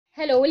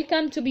Hello,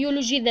 welcome to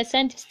Biology, the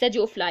scientific study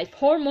of life.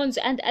 Hormones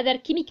and other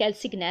chemical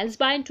signals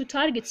bind to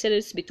target cell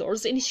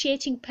receptors,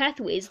 initiating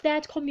pathways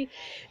that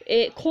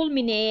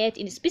culminate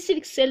in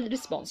specific cell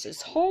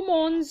responses.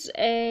 Hormones,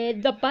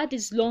 the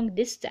body's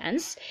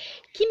long-distance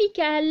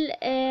chemical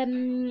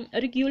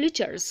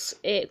regulators,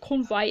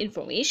 convey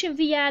information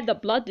via the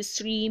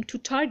bloodstream to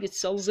target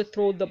cells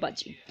through the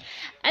body.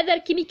 Other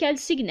chemical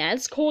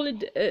signals,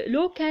 called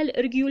local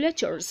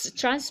regulators,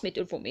 transmit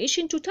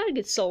information to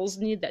target cells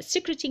near the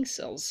secreting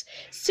cells.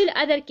 Still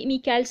other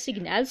chemical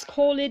signals,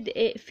 called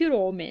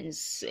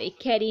pheromones,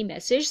 carry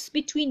messages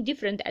between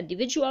different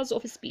individuals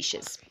of a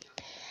species.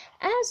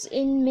 As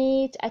in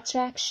mate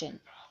attraction,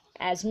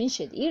 as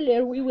mentioned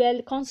earlier, we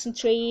will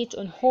concentrate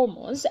on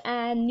hormones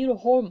and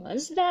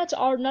neurohormones that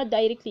are not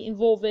directly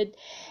involved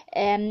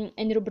in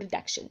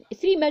reproduction.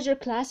 Three major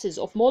classes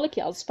of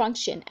molecules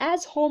function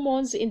as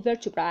hormones: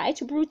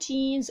 invertebrate,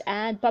 proteins,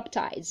 and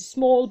peptides.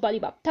 Small body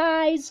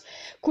peptides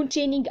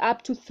containing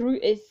up to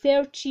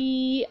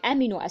 30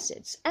 amino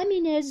acids.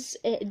 Amines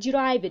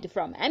derived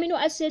from amino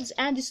acids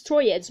and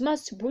steroids,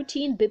 most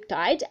protein,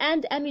 peptide,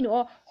 and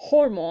amino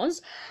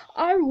hormones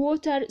are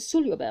water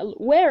soluble,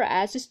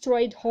 whereas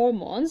steroid hormones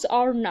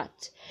are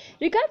not.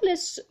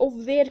 Regardless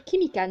of their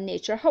chemical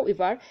nature,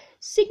 however,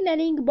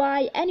 signaling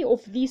by any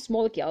of these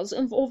molecules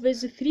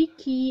involves three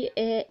key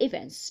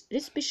events: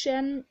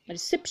 reception,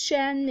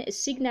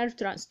 signal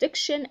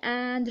transduction,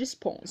 and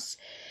response.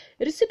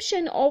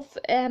 Reception of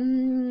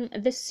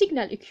the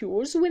signal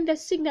occurs when the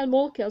signal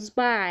molecules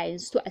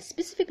binds to a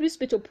specific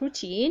receptor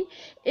protein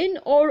in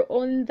or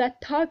on the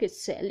target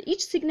cell.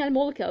 Each signal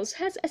molecule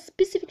has a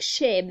specific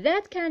shape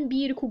that can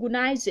be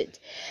recognized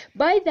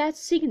by that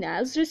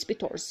signal's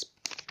receptors.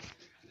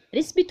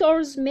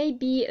 Receptors may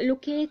be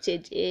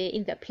located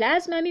in the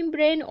plasma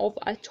membrane of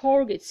a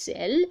target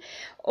cell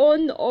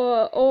on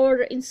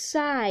or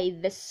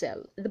inside the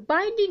cell. The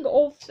binding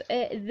of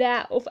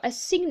a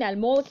signal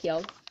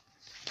molecule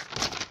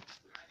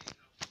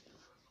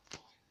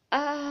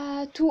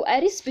to a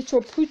receptor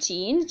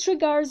protein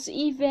triggers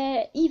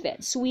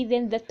events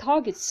within the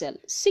target cell.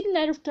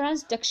 Signal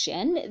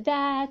transduction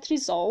that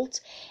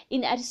result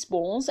in a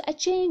response, a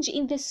change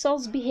in the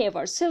cell's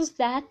behavior. Cells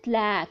that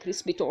lack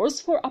receptors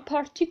for a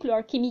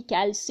particular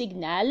chemical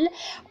signal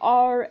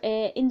are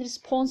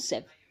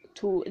unresponsive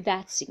to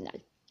that signal.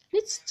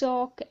 Let's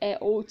talk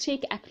or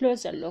take a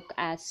closer look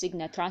at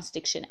signal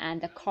transduction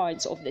and the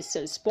kinds of the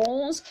cell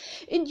response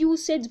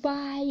induced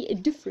by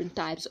different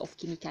types of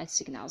chemical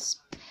signals.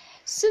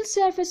 Cell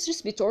surface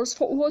receptors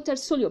for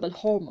water-soluble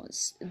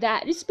hormones.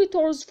 The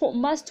receptors for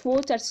most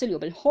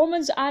water-soluble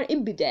hormones are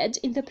embedded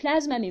in the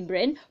plasma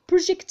membrane,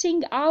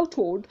 projecting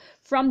outward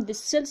from the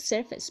cell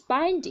surface.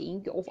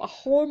 Binding of a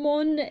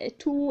hormone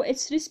to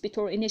its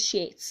receptor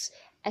initiates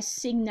a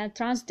signal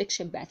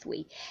transduction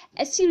pathway,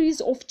 a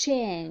series of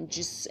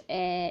changes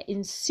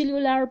in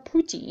cellular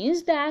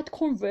proteins that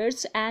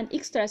converts an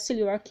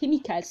extracellular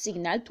chemical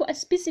signal to a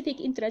specific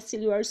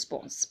intracellular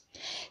response.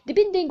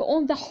 Depending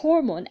on the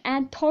hormone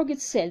and target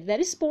cell, the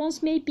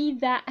response may be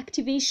the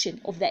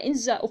activation of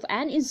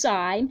an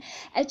enzyme,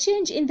 a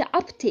change in the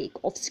uptake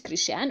of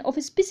secretion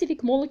of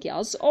specific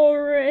molecules,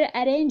 or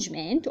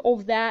arrangement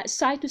of the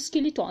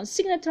cytoskeleton.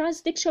 Signal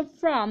transduction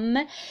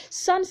from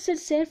some cell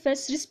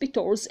surface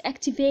receptors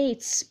activates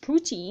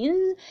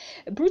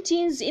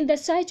proteins in the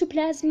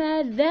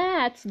cytoplasm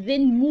that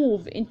then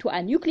move into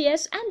a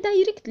nucleus and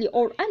directly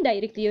or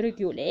indirectly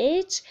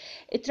regulate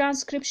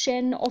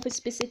transcription of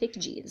specific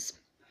genes.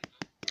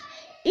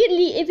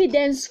 Early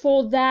evidence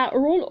for the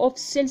role of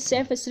cell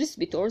surface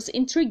receptors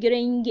in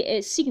triggering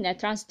signal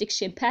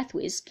transduction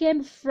pathways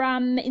came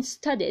from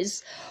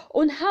studies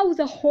on how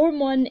the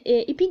hormone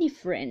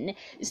epinephrine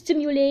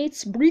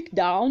stimulates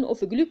breakdown of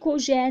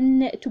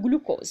glycogen to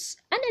glucose.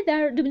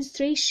 Another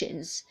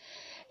demonstrations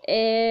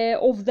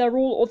of the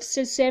role of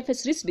cell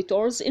surface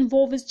receptors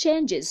involves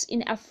changes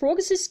in a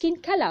frog's skin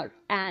color,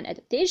 an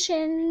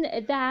adaptation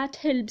that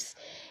helps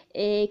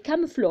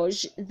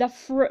camouflage the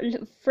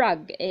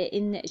frog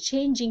in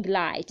changing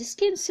light.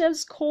 Skin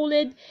cells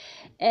called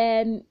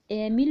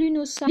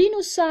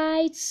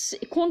melanocytes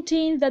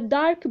contain the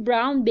dark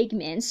brown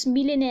pigments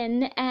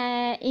melanin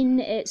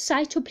in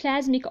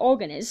cytoplasmic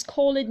organelles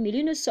called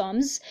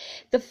melanosomes.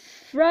 The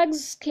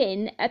frog's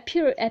skin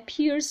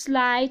appears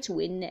light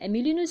when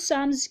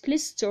melanosomes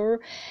cluster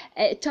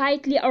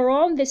tightly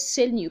around the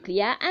cell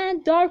nuclei,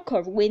 and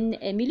darker when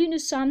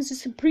melanosomes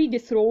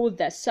spread through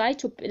the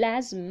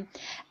cytoplasm.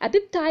 A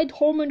peptide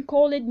hormone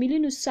called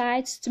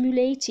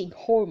melanocyte-stimulating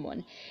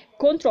hormone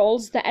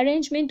controls the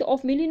arrangement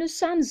of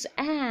melanosomes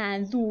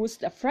and thus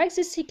the frog's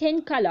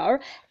skin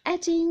color.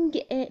 Adding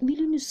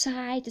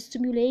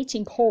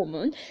melanocyte-stimulating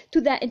hormone to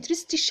the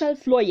interstitial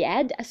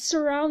fluid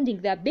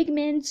surrounding the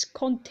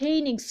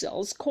pigment-containing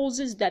cells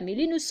causes the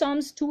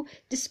melanosomes to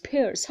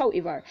disperse.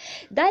 However,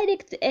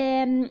 direct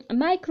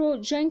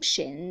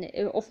microjunction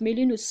of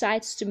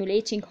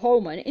melanocyte-stimulating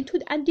hormone into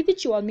the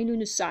individual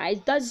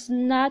melanocyte does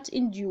not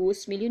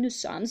induce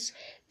melanosomes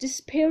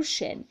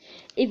dispersion.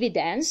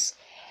 Evidence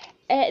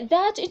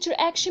That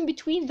interaction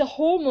between the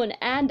hormone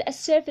and a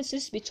surface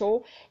receptor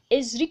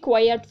is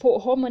required for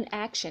hormone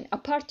action. A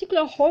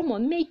particular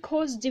hormone may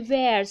cause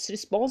diverse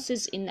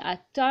responses in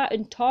a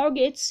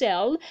target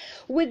cell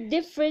with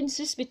different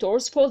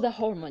receptors for the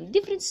hormone,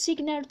 different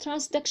signal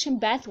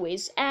transduction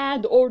pathways,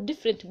 and or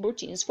different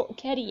proteins for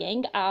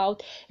carrying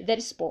out the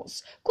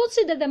response.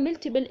 Consider the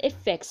multiple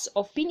effects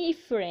of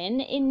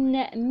epinephrine in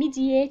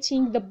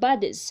mediating the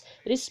body's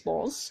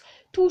response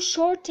to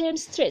short-term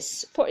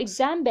stress. For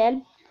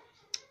example,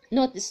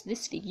 notice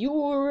this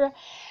figure.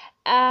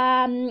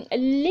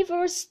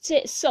 Liver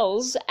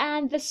cells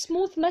and the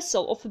smooth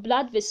muscle of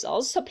blood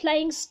vessels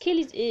supplying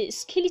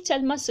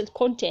skeletal muscle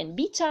contain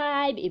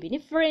B-type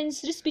epinephrine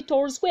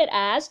receptors,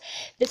 whereas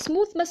the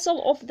smooth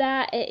muscle of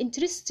the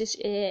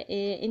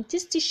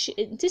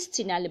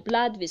intestinal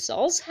blood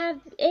vessels have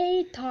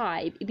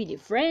A-type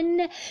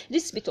epinephrine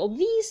receptor.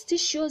 These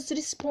tissues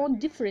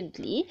respond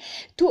differently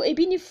to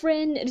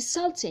epinephrine,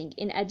 resulting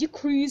in a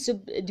decreased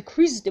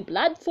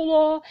blood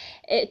flow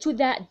to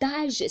the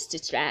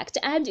digestive tract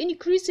and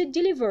increased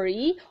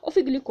delivery of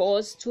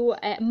glucose to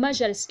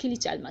major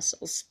skeletal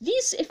muscles.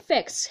 These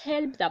effects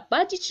help the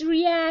body to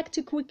react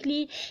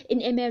quickly in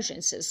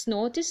emergencies.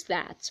 Notice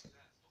that.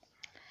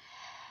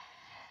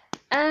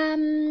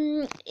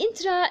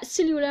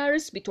 Intracellular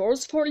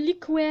receptors for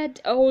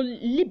liquid or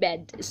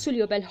lipid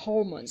soluble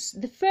hormones.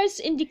 The first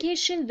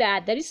indication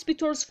that the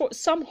receptors for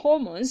some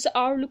hormones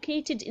are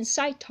located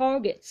inside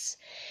target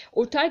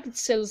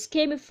cells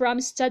came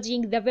from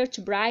studying the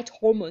vertebrate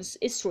hormones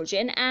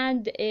estrogen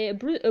and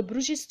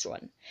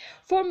progesterone.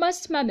 For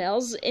most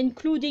mammals,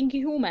 including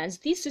humans,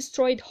 these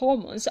steroid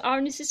hormones are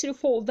necessary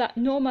for the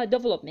normal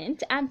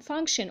development and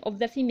function of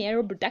the female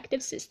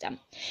reproductive system.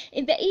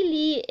 In the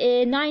early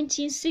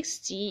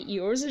 1960s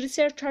years,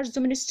 researchers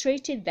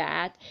demonstrated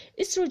that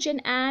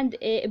estrogen and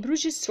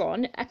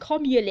progesterone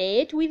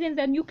accumulate within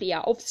the nuclei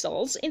of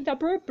cells in the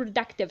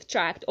reproductive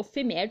tract of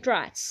female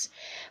rats.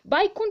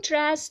 By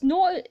contrast,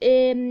 no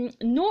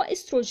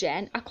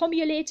estrogen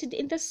accumulated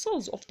in the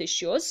cells of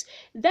tissues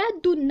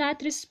that do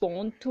not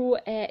respond to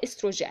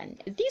estrogen.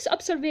 These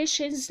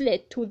observations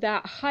led to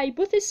the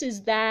hypothesis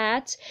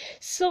that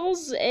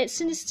cells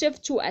sensitive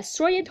to a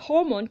steroid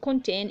hormone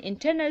contain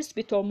internal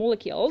receptor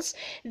molecules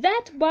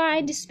that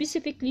bind specifically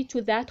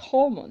to that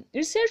hormone.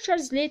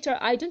 Researchers later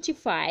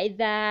identified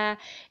the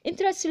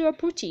intracellular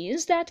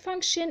proteins that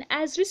function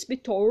as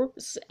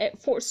receptors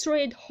for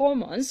steroid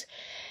hormones,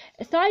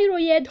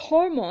 thyroid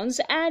hormones,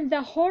 and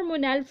the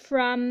hormonal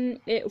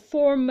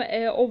form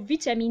of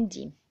vitamin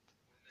D.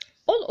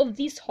 All of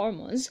these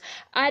hormones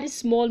are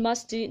small,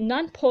 mostly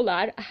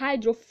nonpolar,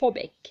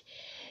 hydrophobic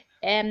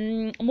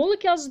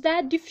molecules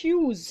that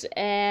diffuse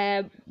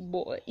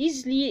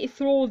easily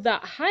through the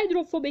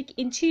hydrophobic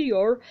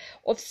interior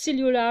of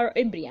cellular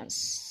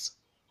embryons.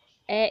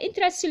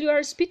 Intracellular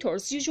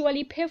receptors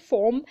usually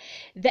perform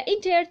the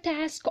entire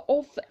task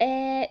of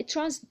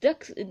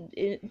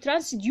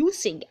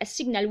transducing a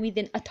signal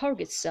within a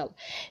target cell.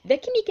 The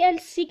chemical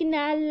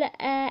signal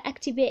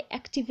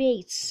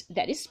activates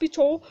the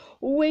receptor,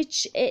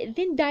 which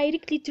then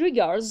directly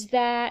triggers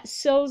the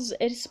cell's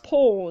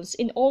response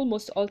in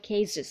almost all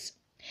cases.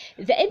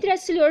 The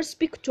intracellular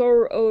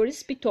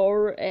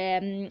receptor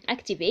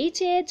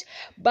activated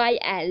by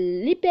a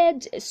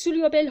lipid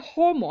soluble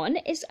hormone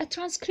is a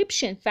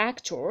transcription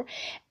factor,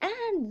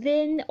 and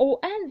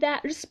the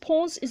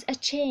response is a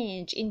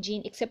change in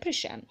gene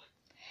expression.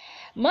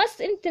 Most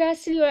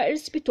intracellular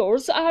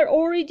receptors are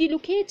already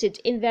located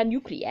in the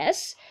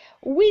nucleus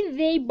when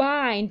they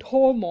bind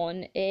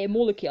hormone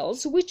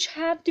molecules which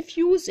have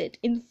diffused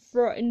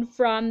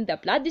from the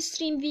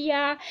bloodstream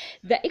via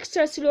the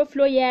extracellular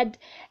fluid.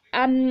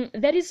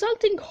 The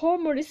resulting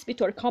hormone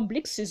receptor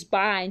complexes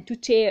bind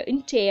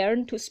in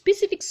turn to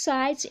specific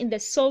sites in the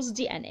cell's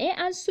DNA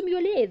and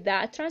stimulate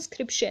the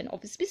transcription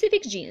of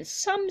specific genes.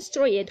 Some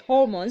steroid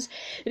hormones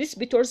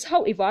receptors,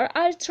 however,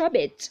 are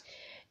trapped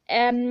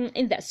in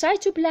the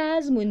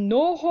cytoplasm when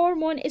no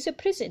hormone is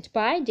present.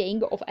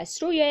 Binding of a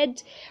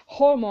steroid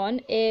hormone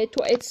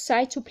to its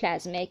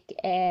cytoplasmic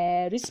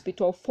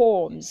receptor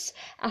forms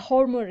a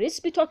hormone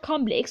receptor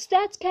complex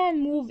that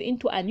can move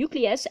into a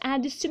nucleus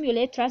and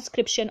stimulate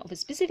transcription of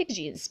specific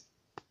genes.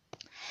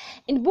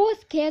 In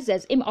both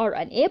cases,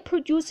 mRNA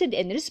produced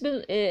in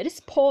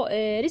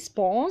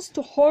response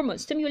to hormone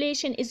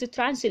stimulation is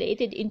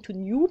translated into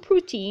new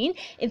protein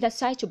in the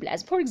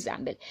cytoplasm. For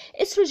example,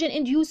 estrogen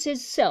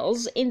induces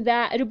cells in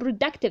the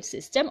reproductive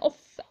system of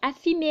a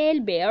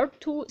female bear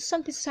to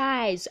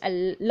synthesize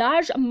a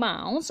large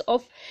amounts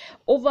of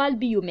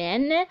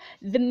ovalbumin,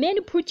 the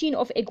main protein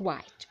of egg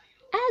white.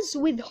 As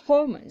with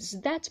hormones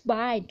that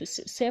bind to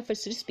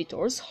surface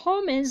receptors,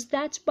 hormones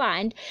that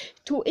bind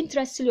to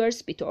intracellular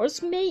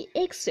receptors may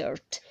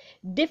exert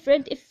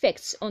different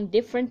effects on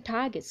different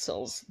target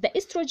cells. The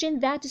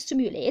estrogen that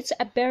stimulates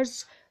a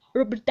bear's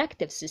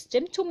reproductive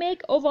system to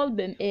make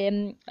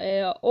ovalbumin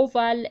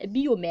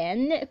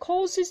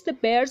causes the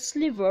bear's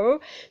liver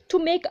to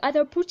make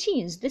other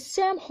proteins. The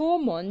same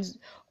hormones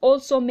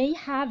also may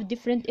have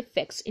different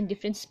effects in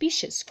different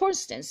species. For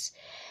instance,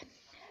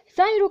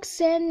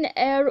 Thyroxine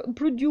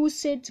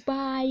produced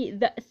by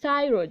the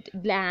thyroid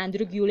gland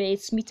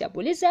regulates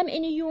metabolism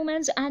in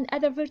humans and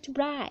other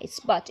vertebrates,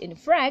 but in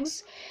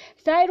frogs,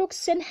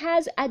 thyroxine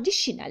has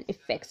additional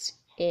effects.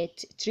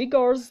 It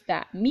triggers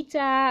the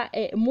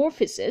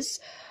metamorphosis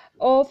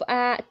of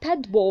a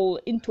tadpole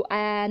into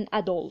an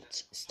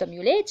adult,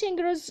 stimulating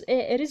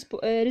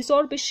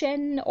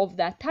resorption of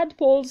the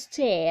tadpole's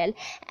tail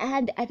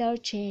and other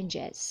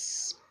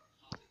changes.